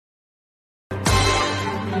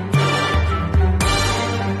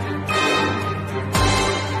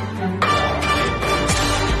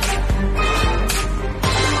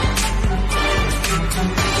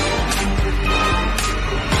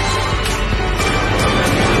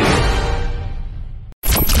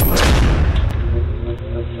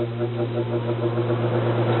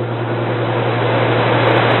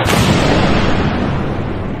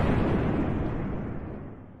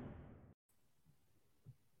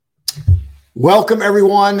Welcome,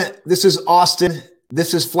 everyone. This is Austin.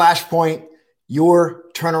 This is Flashpoint. Your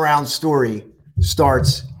turnaround story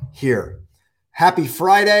starts here. Happy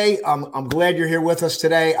Friday. I'm glad you're here with us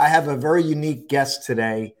today. I have a very unique guest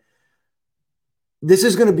today. This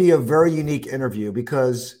is going to be a very unique interview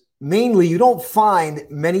because mainly you don't find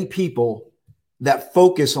many people that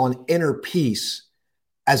focus on inner peace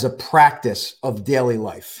as a practice of daily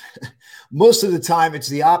life. Most of the time, it's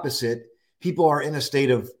the opposite. People are in a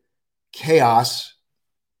state of chaos,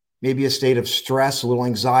 maybe a state of stress, a little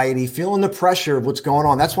anxiety, feeling the pressure of what's going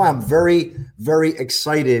on. That's why I'm very, very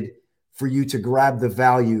excited for you to grab the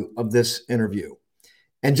value of this interview.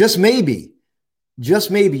 And just maybe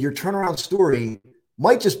your turnaround story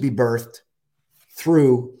might just be birthed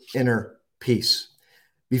through inner peace.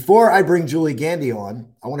 Before I bring Julie Gandy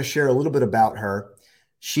on, I want to share a little bit about her.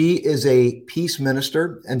 She is a peace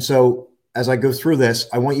minister. And so as I go through this,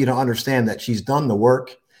 I want you to understand that she's done the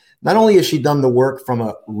work. Not only has she done the work from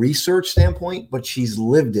a research standpoint, but she's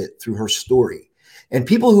lived it through her story. And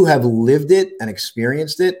people who have lived it and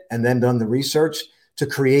experienced it and then done the research to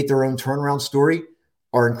create their own turnaround story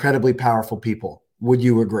are incredibly powerful people. Would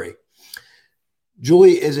you agree?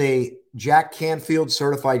 Julie is a Jack Canfield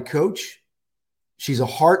certified coach. She's a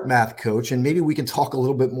heart math coach, and maybe we can talk a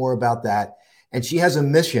little bit more about that. And she has a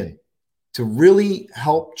mission to really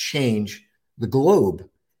help change the globe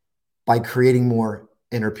by creating more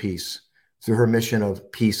inner peace through her mission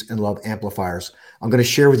of peace and love amplifiers. I'm going to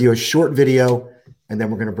share with you a short video, and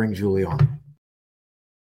then we're going to bring Julie on.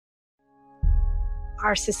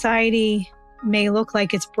 Our society may look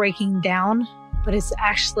like it's breaking down, but it's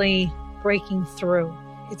actually breaking through.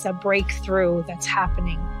 It's a breakthrough that's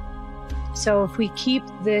happening. So if we keep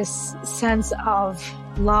this sense of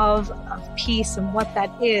love, of peace, and what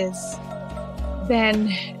that is,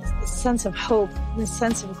 then the sense of hope, the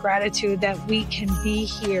sense of gratitude that we can be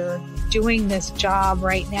here doing this job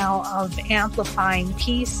right now of amplifying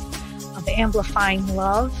peace, of amplifying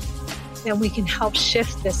love, then we can help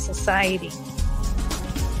shift this society.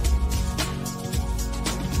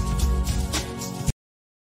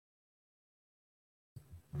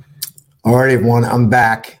 All right, everyone, I'm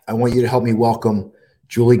back. I want you to help me welcome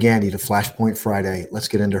Julie Gandy to Flashpoint Friday. Let's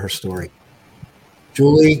get into her story.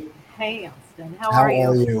 Julie. Hey, Austin. How are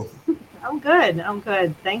you? I'm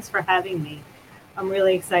good. Thanks for having me. I'm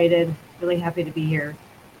really excited, really happy to be here.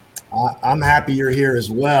 I'm happy you're here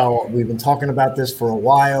as well. We've been talking about this for a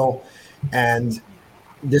while, and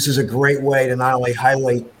this is a great way to not only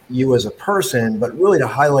highlight you as a person, but really to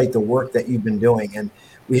highlight the work that you've been doing. And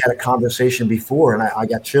we had a conversation before, and I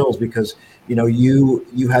got chills because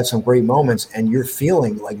you had some great moments, and you're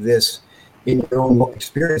feeling like this in your own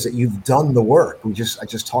experience that you've done the work. I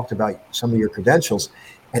just talked about some of your credentials,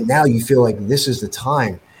 and now you feel like this is the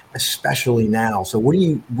time, especially now. So what do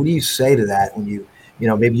you say to that when you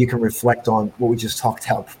maybe you can reflect on what we just talked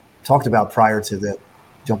about prior to the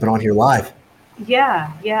jumping on here live?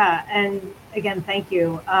 Yeah. And again, thank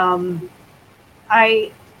you. I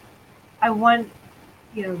want,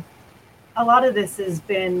 a lot of this has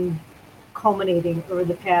been culminating over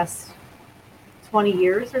the past 20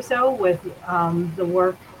 years or so with the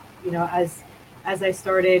work, as I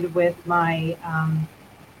started with my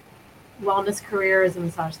wellness career as a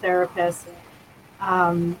massage therapist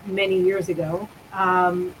many years ago.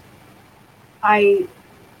 I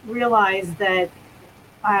realized that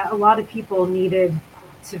a lot of people needed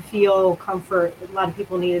to feel comfort. A lot of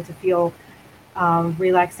people needed to feel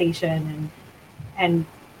relaxation, and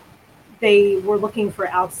they were looking for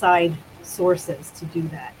outside sources to do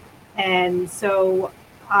that. And so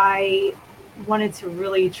I wanted to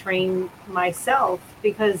really train myself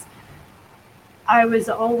because I was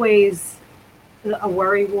always a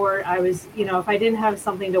worrywart. I was, if I didn't have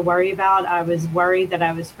something to worry about, I was worried that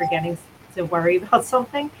I was forgetting to worry about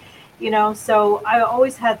something, so I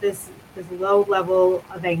always had this low level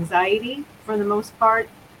of anxiety for the most part,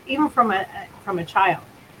 even from a child.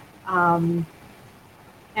 And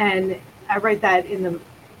I write that in the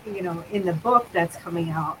book that's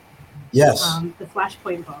coming out. Yes. The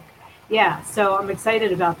Flashpoint book. Yeah. So I'm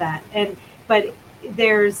excited about that. But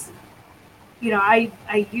there's,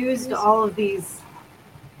 I used all of the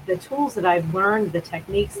tools that I've learned, the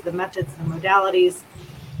techniques, the methods, the modalities.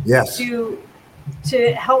 Yes. To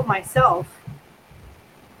help myself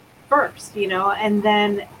first,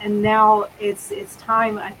 and now it's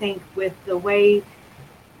time, I think, with the way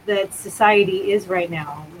that society is right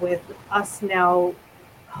now, with us now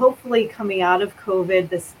hopefully coming out of COVID,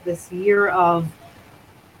 this year of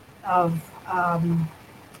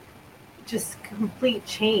just complete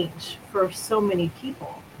change for so many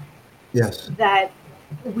people. Yes. That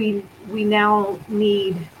we now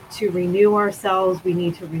need to renew ourselves. We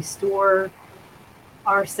need to restore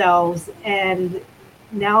ourselves. And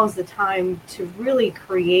now is the time to really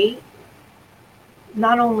create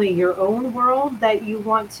not only your own world that you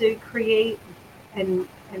want to create and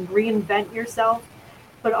reinvent yourself,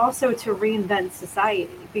 but also to reinvent society.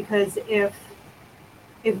 Because if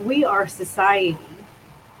we are society,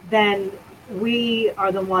 then we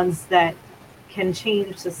are the ones that can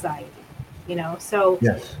change society, you know? So,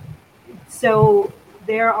 Yes. So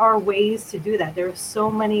there are ways to do that. There are so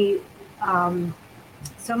many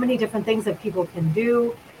different things that people can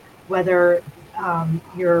do, whether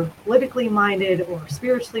you're politically minded or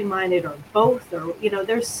spiritually minded or both, or, you know,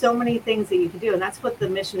 there's so many things that you can do. And that's what the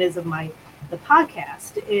mission is of the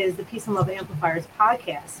podcast, is the Peace and Love Amplifiers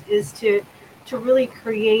podcast, is to really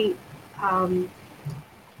create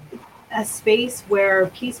a space where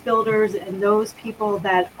peace builders and those people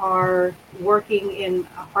that are working in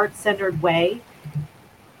a heart-centered way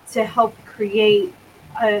to help create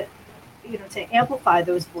to amplify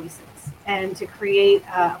those voices and to create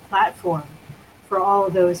a platform for all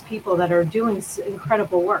of those people that are doing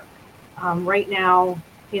incredible work right now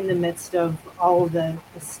in the midst of all of the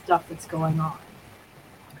stuff that's going on.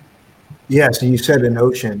 Yes, and you said an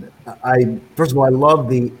ocean. First of all, I love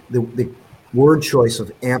the word choice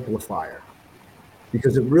of amplifier,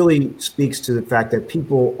 because it really speaks to the fact that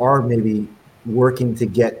people are maybe working to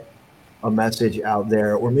get a message out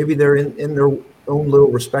there, or maybe they're in their own little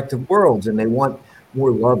respective worlds and they want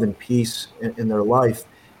more love and peace in their life.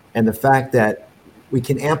 And the fact that we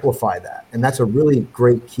can amplify that, and that's a really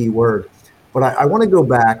great key word. But I want to go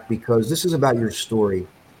back, because this is about your story,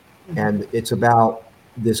 and it's about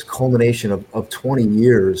this culmination of 20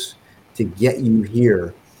 years to get you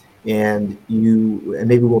here. And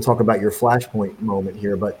maybe we'll talk about your flashpoint moment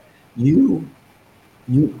here, but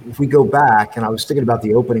if we go back, and I was thinking about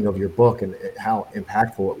the opening of your book and how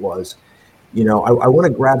impactful it was, you know, I want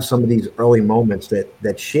to grab some of these early moments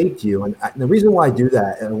that shaped you. And the reason why I do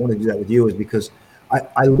that, and I want to do that with you, is because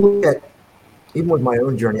I look at, even with my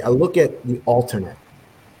own journey, I look at the alternate.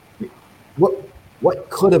 What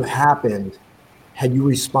could have happened had you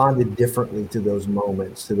responded differently to those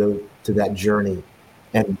moments, to that journey,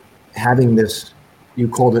 and having this, you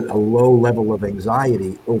called it a low level of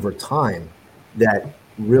anxiety over time that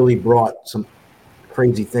really brought some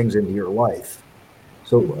crazy things into your life.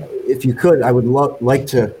 So if you could, I would like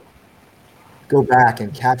to go back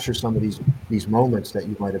and capture some of these moments that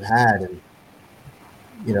you might have had, and,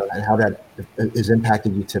 you know, and how that has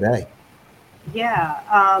impacted you today. Yeah.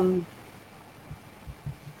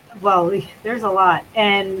 Well, there's a lot,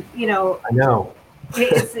 and, you know, I know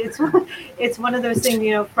it's one of those things,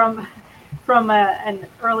 you know, from an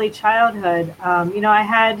early childhood. You know, I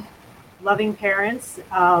had loving parents.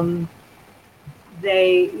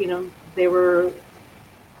 They were,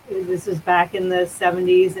 this was back in the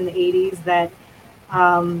 70s and 80s, that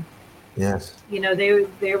yes, you know,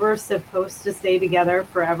 they were supposed to stay together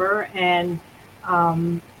forever, and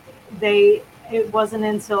it wasn't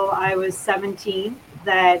until I was 17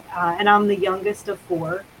 that, and I'm the youngest of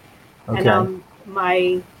four, okay. And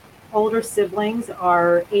my older siblings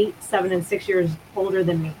are 8, 7, and 6 years older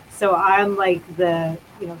than me. So I'm like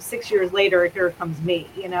 6 years later, here comes me,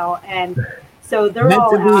 you know, and so they're meant all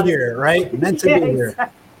to be here, right? Meant to be here.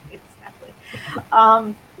 Exactly.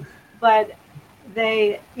 But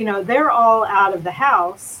they, you know, they're all out of the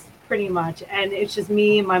house pretty much, and it's just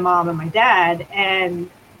me, my mom, and my dad, and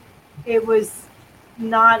it was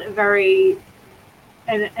not very.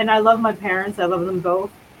 And I love my parents. I love them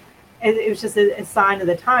both. It was just a sign of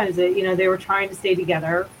the times that, you know, they were trying to stay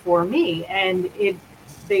together for me, and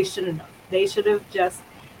they shouldn't have. They should have just,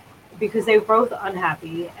 because they were both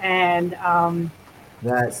unhappy, and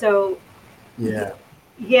so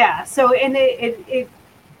yeah. So, and it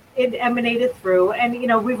emanated through, and, you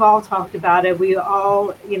know, we've all talked about it. We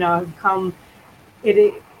all, you know, have come.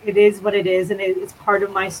 It is what it is, and it's part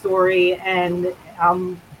of my story, and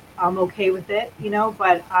I'm okay with it, you know,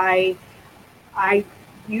 but I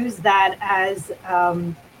use that as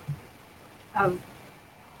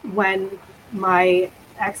when my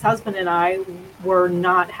ex-husband and I were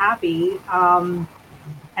not happy, and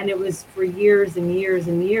it was for years and years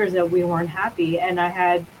and years that we weren't happy, and I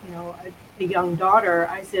had, you know, a young daughter.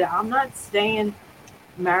 I said, I'm not staying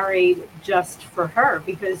married just for her,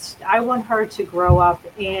 because I want her to grow up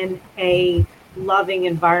in a loving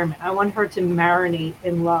environment. I want her to marinate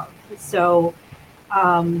in love. So,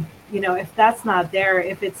 you know, if that's not there,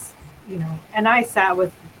 if it's, you know, and I sat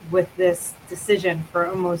with this decision for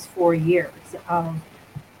almost 4 years.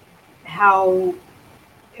 How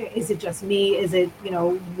is it just me? Is it, you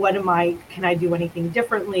know, can I do anything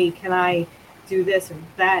differently? Can I do this or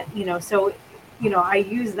that, so, I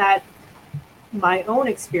use that, my own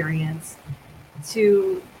experience,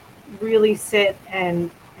 to really sit and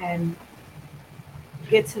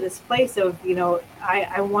get to this place of,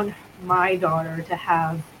 I want my daughter to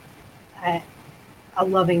have a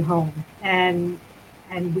loving home, and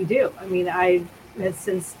we do. I mean, I have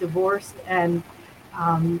since divorced and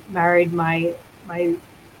married my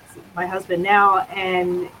husband now,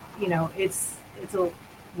 and it's a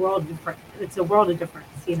world different. It's a world of difference,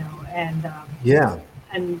 and yeah,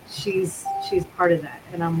 and she's part of that,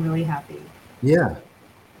 and I'm really happy. Yeah,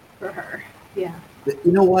 for her. Yeah.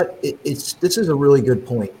 You know what? This is a really good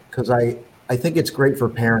point, because I think it's great for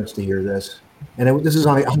parents to hear this, and this is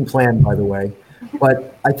unplanned, by the way,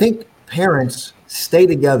 but I think parents stay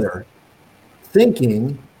together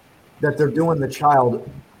thinking that they're doing the child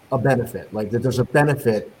a benefit, like that there's a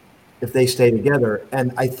benefit if they stay together.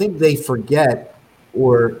 And I think they forget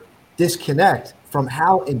or disconnect from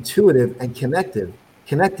how intuitive and connected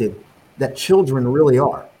that children really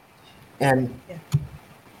are. And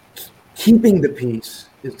keeping the peace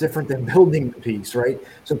is different than building the peace, right?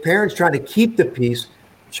 So parents trying to keep the peace,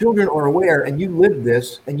 children are aware, and you live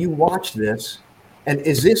this and you watch this. And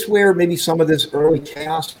is this where maybe some of this early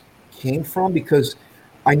chaos came from? Because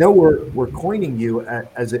I know we're coining you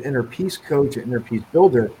as an inner peace coach, an inner peace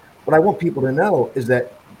builder. What I want people to know is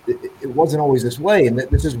that it wasn't always this way, and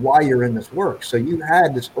that this is why you're in this work. So you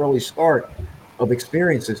had this early start of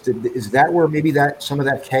experiences. Is that where maybe that some of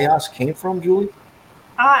that chaos came from, Julie?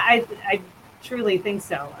 I truly think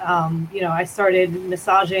so. I started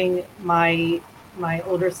massaging my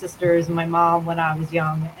older sisters and my mom when I was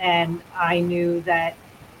young, and I knew that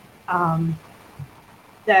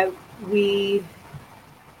that we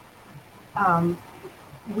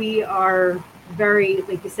are very,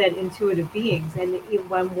 like you said, intuitive beings, and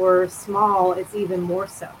when we're small, it's even more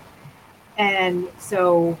so. And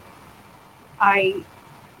so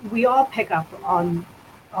we all pick up on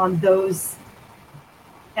those,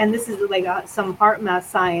 and this is like some heart math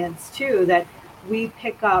science too, that we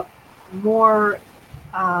pick up more.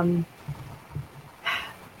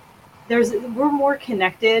 We're more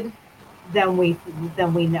connected than we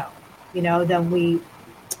know, than we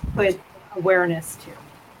put awareness to.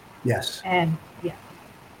 Yes.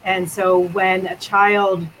 And so when a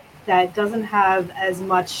child that doesn't have as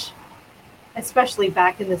much, especially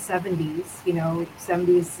back in the 70s,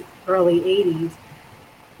 70s, early 80s,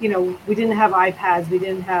 we didn't have iPads, we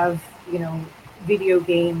didn't have, video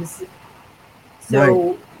games.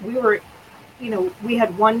 So we were, we had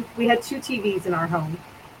two TVs in our home.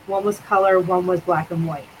 One was color, one was black and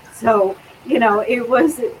white. So, it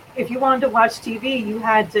was, if you wanted to watch TV, you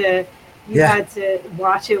had to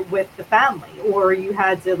watch it with the family, or you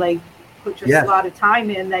had to put your slot of time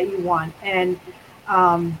in that you want. And,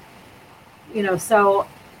 so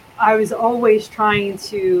I was always trying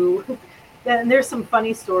to, and there's some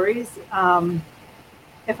funny stories,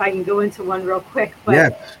 if I can go into one real quick,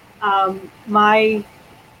 but my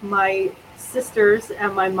sisters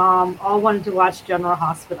and my mom all wanted to watch General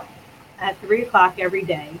Hospital at 3:00 every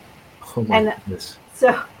day. Oh my goodness.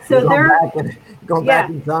 So they're going back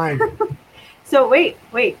in time. So wait.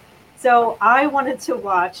 So I wanted to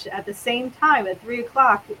watch at the same time at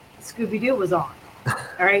 3:00. Scooby-Doo was on.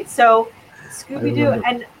 All right. So Scooby-Doo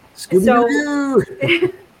and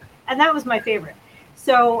Scooby-Doo. And that was my favorite.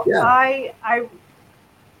 So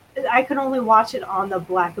I could only watch it on the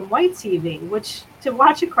black and white TV, which to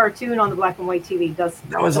watch a cartoon on the black and white TV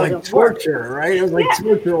that was like torture, right? It was like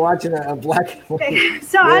torture watching a black and white.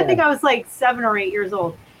 So I think I was like 7 or 8 years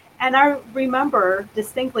old. And I remember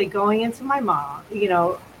distinctly going into my mom,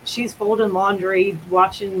 she's folding laundry,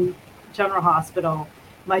 watching General Hospital.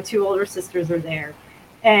 My 2 older sisters are there.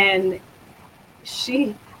 And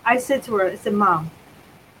I said to her, Mom,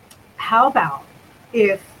 how about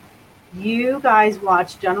if you guys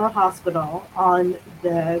watch General Hospital on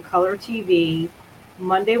the color TV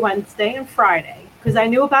Monday, Wednesday, and Friday? Because I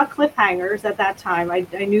knew about cliffhangers at that time. I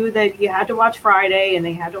knew that you had to watch Friday and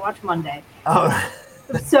they had to watch Monday. Oh.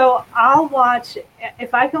 So I'll watch,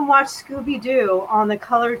 if I can watch Scooby-Doo on the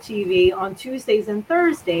color TV on Tuesdays and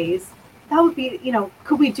Thursdays, that would be,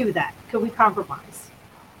 could we do that? Could we compromise?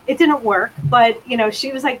 It didn't work, but,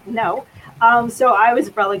 she was like, no. So I was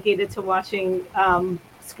relegated to watching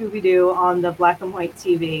Scooby-Doo on the black and white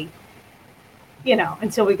TV,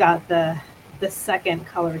 until we got the second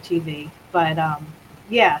color TV. But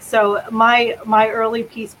so my early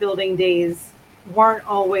peace building days weren't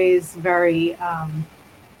always very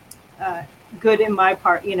good in my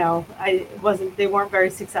part. They weren't very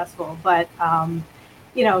successful, but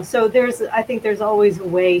so I think there's always a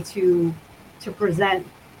way to present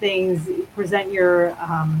things, present your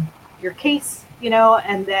case,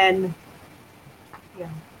 and then,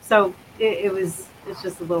 so it's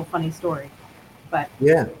just a little funny story, but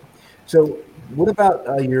yeah. So what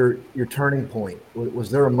about your turning point?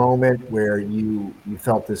 Was there a moment where you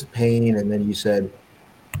felt this pain and then you said,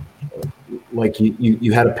 like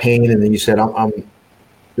you had a pain and then you said,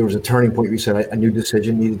 there was a turning point where you said a new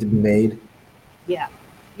decision needed to be made? Yeah,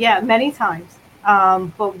 many times.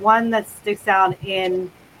 But one that sticks out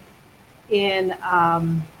in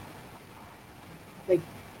like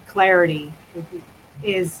clarity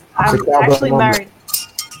is I'm actually married.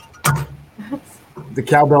 The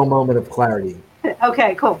cowbell moment of clarity.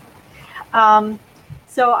 Okay, cool.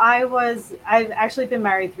 So I've actually been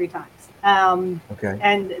married 3 times. Okay.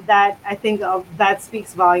 And that, I think that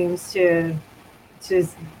speaks volumes to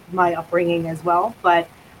my upbringing as well. But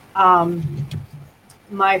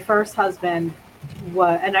my first husband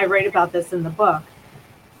and I write about this in the book,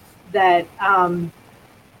 that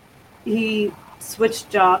he switched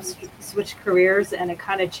jobs, switched careers, and it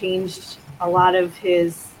kind of changed a lot of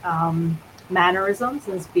his mannerisms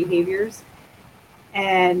and his behaviors.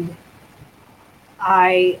 And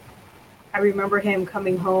I remember him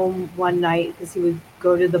coming home one night because he would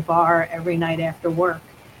go to the bar every night after work.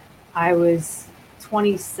 I was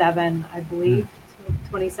 27, I believe,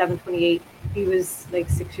 27, 28. He was like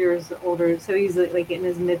 6 years older, so he's like in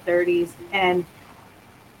his mid 30s. And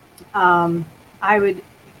I would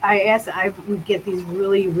get these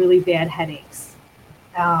really, really bad headaches,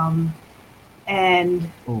 and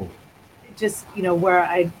just where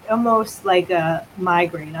I almost like a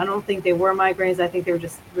migraine. I don't think they were migraines. I think they were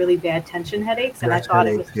just really bad tension headaches, and I thought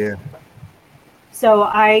it was. Yeah. So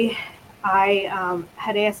I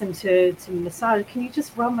had asked him to massage. Can you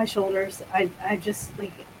just rub my shoulders? I just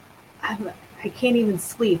like I can't even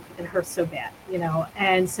sleep. It hurts so bad,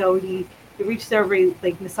 And so he reaches over, he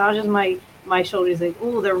like massages my shoulders, like,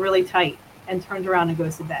 oh, they're really tight, and turns around and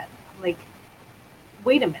goes to bed. I'm like,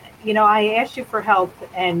 wait a minute, I asked you for help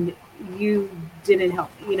and you didn't help,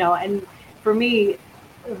 And for me,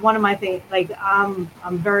 one of my things, like I'm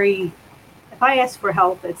very, if I ask for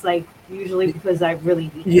help, it's like usually because I really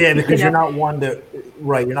need it. Yeah, because you're not one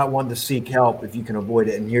to seek help if you can avoid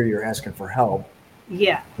it, and here you're asking for help.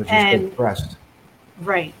 Yeah, and depressed.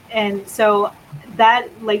 Right, and so that,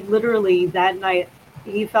 like, literally that night,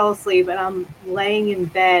 he fell asleep, and I'm laying in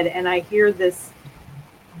bed, and I hear this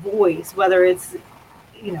voice, whether it's,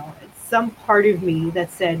 it's some part of me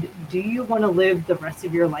that said, do you want to live the rest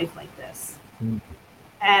of your life like this? And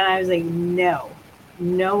I was like, no,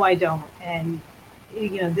 I don't. And,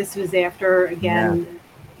 this was after, again,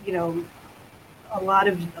 a lot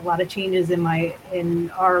of changes in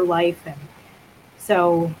our life. And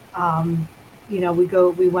so,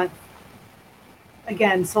 we went,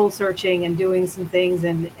 again, soul searching and doing some things,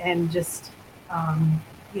 and just,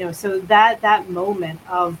 so that moment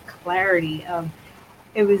of clarity,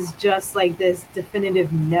 it was just like this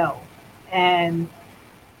definitive no. And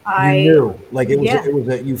I knew, like it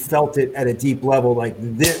was you felt it at a deep level, like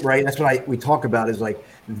this, right? That's what we talk about, is like,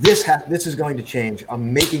 this is going to change.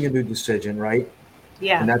 I'm making a new decision, right?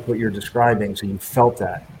 Yeah. And that's what you're describing. So you felt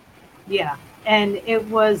that. Yeah. And it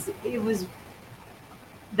was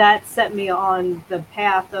that set me on the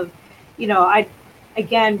path of, I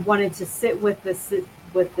again wanted to sit with the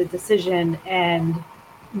decision and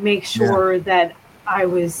make sure that I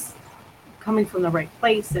was coming from the right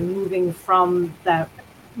place and moving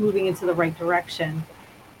into the right direction.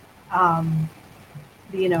 My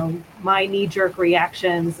knee-jerk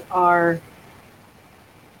reactions are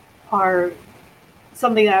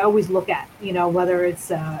something that I always look at, whether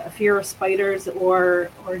it's a fear of spiders or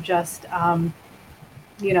just, this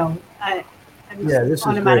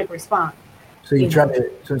automatic response. So you try to,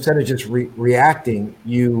 so instead of just reacting,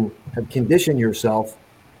 you have conditioned yourself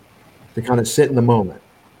to kind of sit in the moment.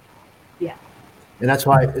 Yeah. And that's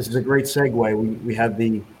why this is a great segue. We have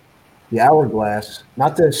the hourglass,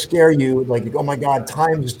 not to scare you, like, oh my God,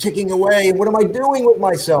 time is ticking away. What am I doing with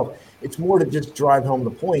myself? It's more to just drive home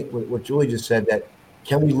the point, what Julie just said, that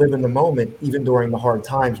can we live in the moment even during the hard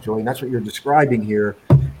times, Julie? And that's what you're describing here.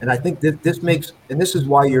 And I think that this makes, and this is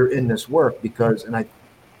why you're in this work, because,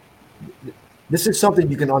 this is something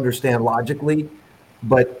you can understand logically,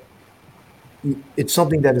 but it's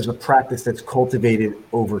something that is a practice that's cultivated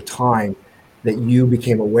over time that you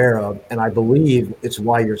became aware of. And I believe it's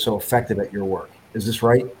why you're so effective at your work. Is this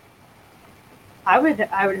right? I would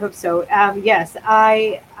hope so. Yes,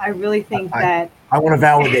 I really think that. I want to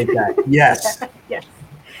validate that. Yes. Yes.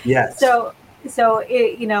 Yes. So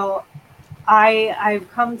it, I've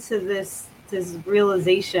come to this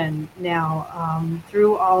realization now,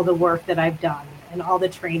 through all the work that I've done, and all the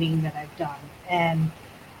training that I've done, and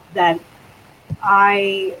that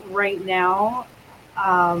I right now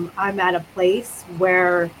I'm at a place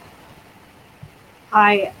where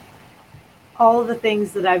all the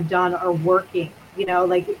things that I've done are working.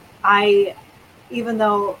 Like even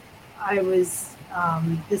though I was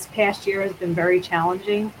this past year has been very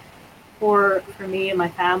challenging for me and my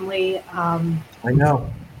family. I know.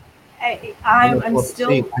 I'm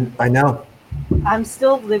still. I know. I'm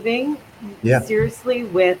still living seriously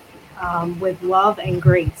with love and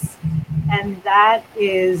grace, and that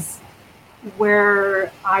is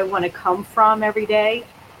where I want to come from every day.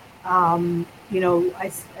 I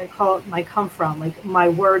call it my come from. Like my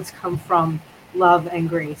words come from love and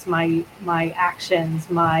grace. My actions,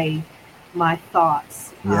 my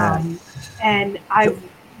thoughts, and I've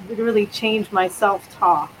literally changed my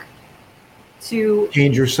self-talk to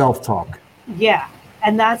change your self-talk. Yeah.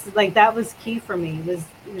 And that's like, that was key for me,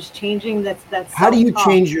 was changing that self-talk. How do you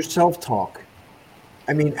change your self-talk?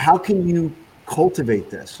 I mean, how can you cultivate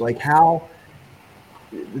this? Like how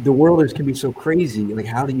the world can be so crazy. Like,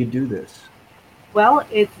 how do you do this? Well,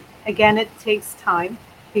 it takes time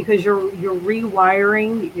because you're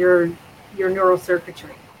rewiring your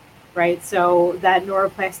neurocircuitry, right? So that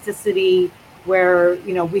neuroplasticity where,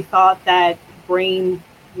 we thought that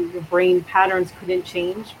your brain patterns couldn't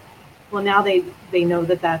change. Well, now they know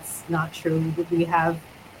that that's not true, that we have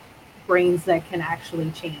brains that can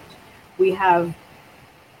actually change. We have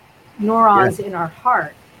neurons in our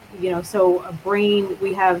heart, so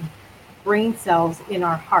we have brain cells in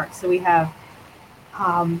our heart. So we have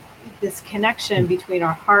this connection between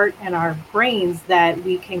our heart and our brains that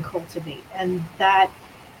we can cultivate. And that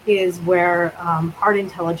is where heart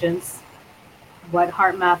intelligence, what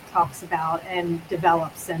HeartMath talks about and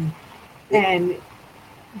develops, and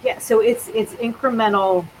so it's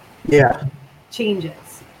incremental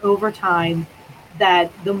changes over time, that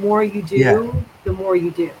the more you do, the more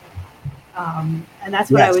you do. And that's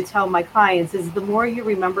what I would tell my clients is the more you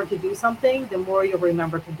remember to do something, the more you'll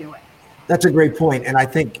remember to do it. That's a great point. And I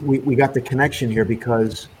think we got the connection here,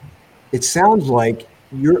 because it sounds like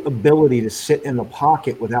your ability to sit in the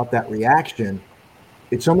pocket without that reaction,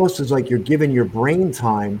 it's almost as like you're giving your brain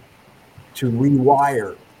time to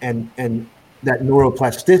rewire, and that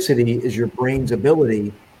neuroplasticity is your brain's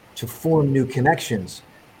ability to form new connections.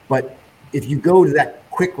 But if you go to that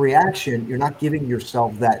quick reaction, you're not giving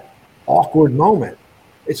yourself that awkward moment.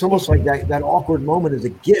 It's almost like that awkward moment is a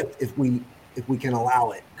gift if we can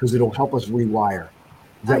allow it, because it'll help us rewire.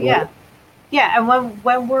 Yeah. And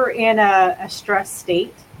when we're in a stress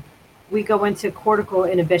state, we go into cortical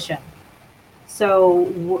inhibition.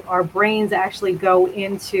 So our brains actually go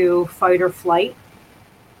into fight or flight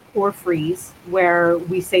or freeze, where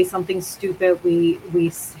we say something stupid, we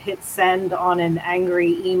hit send on an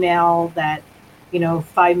angry email that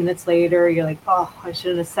 5 minutes later you're like, oh, I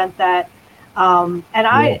shouldn't have sent that.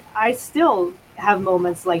 I still have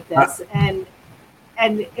moments like this, and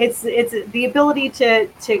it's the ability to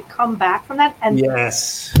come back from that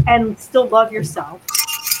and still love yourself.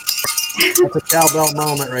 That's a cowbell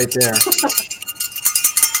moment right there.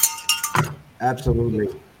 Absolutely.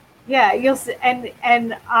 Yeah, you'll see,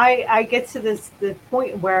 and I get to the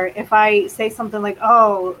point where if I say something like,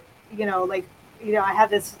 oh, I have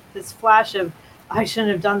this flash of I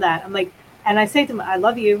shouldn't have done that. I'm like, and I say to them, I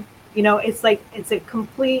love you. It's like it's a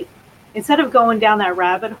complete, instead of going down that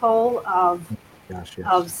rabbit hole of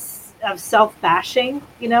self-bashing,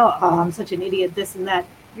 oh, I'm such an idiot, this and that.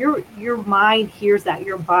 Your mind hears that,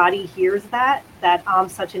 your body hears that I'm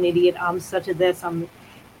such an idiot, I'm such a this,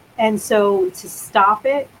 and so to stop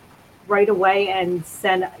it right away and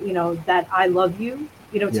send, that I love you,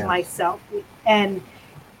 to myself, and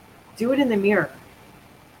do it in the mirror.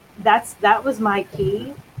 That was my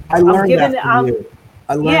key. I learned that from you.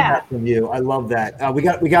 I learned that from you. I love that. We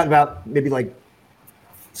got about maybe like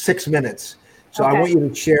 6 minutes. So okay. I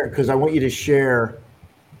want you to share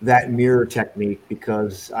that mirror technique,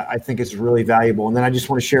 because I think it's really valuable. And then I just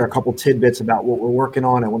want to share a couple tidbits about what we're working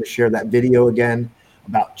on. I want to share that video again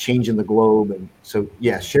about changing the globe. And so,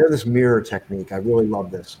 share this mirror technique. I really love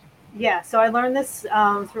this. Yeah, so I learned this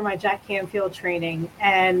through my Jack Canfield training.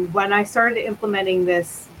 And when I started implementing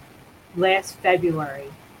this last February,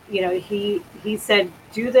 he said,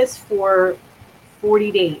 do this for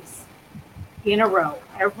 40 days in a row,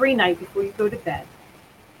 every night before you go to bed.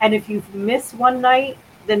 And if you've missed one night,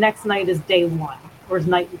 the next night is day one or is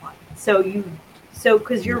night one. So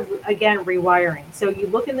because you're, again, rewiring. So you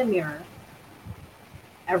look in the mirror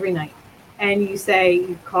every night and you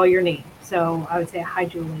call your name. So I would say, hi,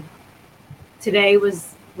 Julie. Today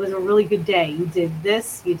was a really good day. You did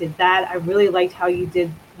this, you did that. I really liked how you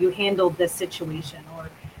did, handled this situation,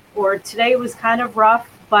 or today was kind of rough,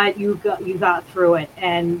 but you got through it,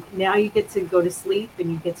 and now you get to go to sleep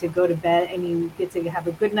and you get to go to bed and you get to have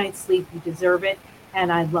a good night's sleep. You deserve it,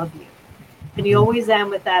 and I love you. And you always end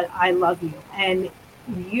with that, I love you. And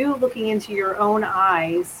you looking into your own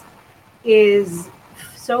eyes is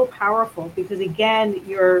so powerful, because again,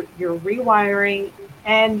 you're rewiring,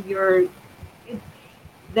 and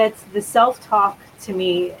that's the self-talk to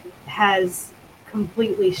me has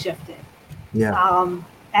completely shifted. Yeah.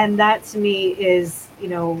 And that to me is,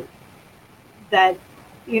 that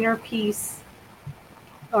inner peace,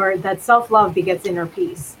 or that self-love begets inner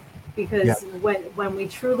peace. Because when we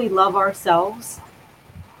truly love ourselves,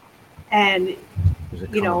 and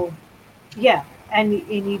and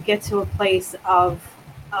you get to a place of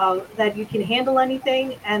that you can handle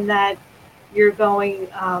anything, and that you're doing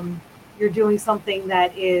something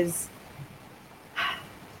that is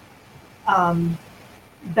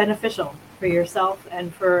beneficial for yourself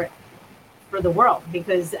and for the world.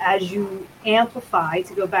 Because as you amplify,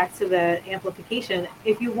 to go back to the amplification,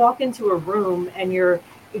 if you walk into a room and you're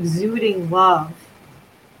exuding love,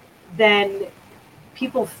 then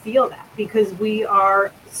people feel that, because we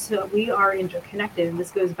are interconnected. And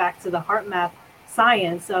this goes back to the heart map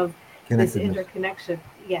science of this interconnection,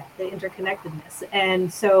 the interconnectedness.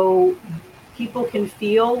 And so people can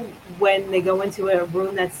feel when they go into a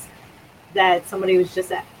room that somebody was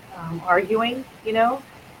just arguing.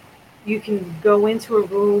 You can go into a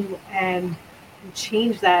room and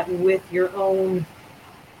change that with your own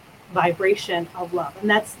vibration of love. And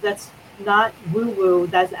that's not woo-woo,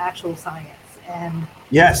 that's actual science. And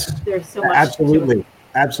yes, there's so much absolutely.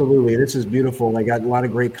 This is beautiful. I got a lot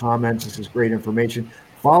of great comments. This is great information.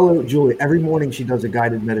 Follow Julie. Every morning she does a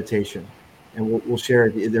guided meditation, and we'll share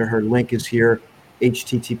it. Her link is here,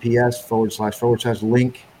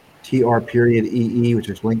 https://link tr.ee, which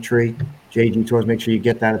is Linktree, JG Tours. Make sure you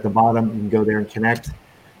get that at the bottom. You can go there and connect.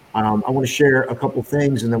 I want to share a couple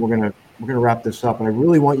things, and then we're gonna wrap this up. And I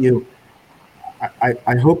really want you.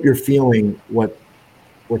 I hope you're feeling what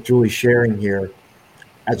Julie's sharing here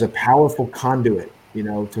as a powerful conduit.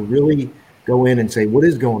 To really go in and say, what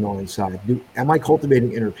is going on inside? Am I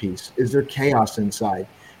cultivating inner peace? Is there chaos inside?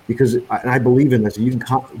 Because, and I believe in this. You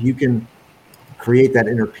can create that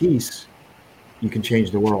inner peace. You can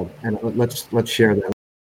change the world. And let's share that.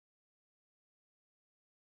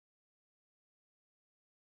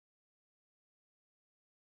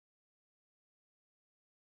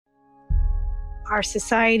 Our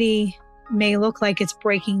society may look like it's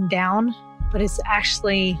breaking down, but it's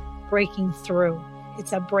actually breaking through.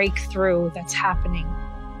 It's a breakthrough that's happening.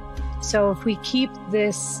 So if we keep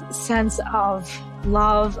this sense of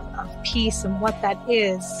love, of peace, and what that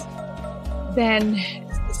is, then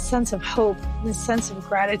this sense of hope, this sense of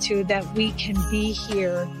gratitude that we can be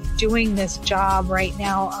here doing this job right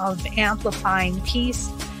now of amplifying peace,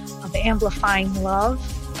 of amplifying love,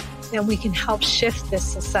 then we can help shift this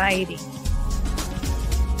society.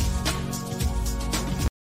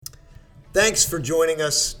 Thanks for joining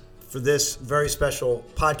us for this very special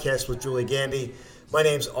podcast with Julie Gandy. My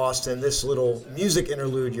name's Austin. This little music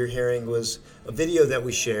interlude you're hearing was a video that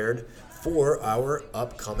we shared for our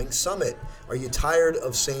upcoming summit. Are you tired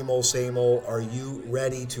of same old, same old? Are you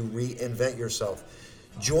ready to reinvent yourself?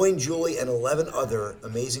 Join Julie and 11 other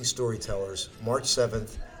amazing storytellers March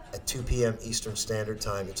 7th at 2 p.m. Eastern Standard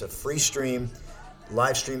Time. It's a free stream,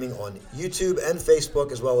 live streaming on YouTube and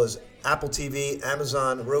Facebook, as well as Apple TV,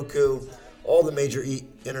 Amazon, Roku, all the major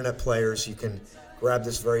internet players. You can grab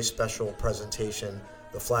this very special presentation,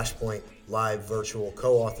 the Flashpoint Live Virtual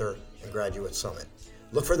Co-Author and Graduate Summit.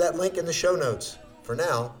 Look for that link in the show notes. For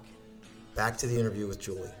now, back to the interview with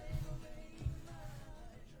Julie.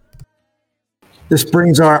 This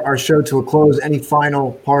brings our show to a close. Any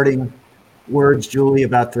final parting words, Julie,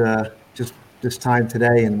 about just this time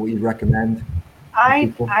today and what you'd recommend?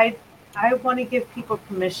 I want to give people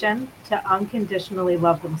permission to unconditionally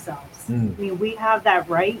love themselves. I mean, we have that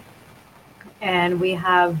right, and we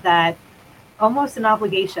have that almost an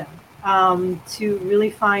obligation to really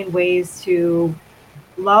find ways to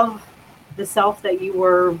love the self that you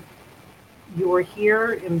were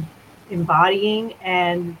here embodying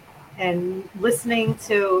and listening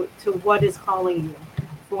to what is calling you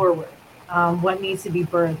forward, what needs to be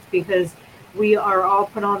birthed, because we are all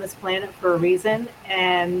put on this planet for a reason,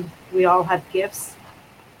 and we all have gifts.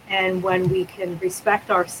 And when we can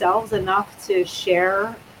respect ourselves enough to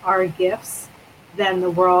share our gifts, then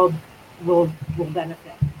the world will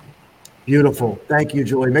benefit. Beautiful. Thank you,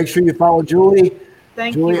 Julie. Make sure you follow Julie.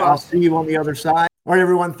 Thank Julie, you. I'll see you on the other side. All right,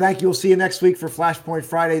 everyone. Thank you. We'll see you next week for Flashpoint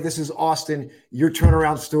Friday. This is Austin. Your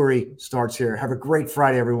turnaround story starts here. Have a great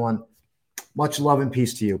Friday, everyone. Much love and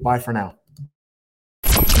peace to you. Bye for now.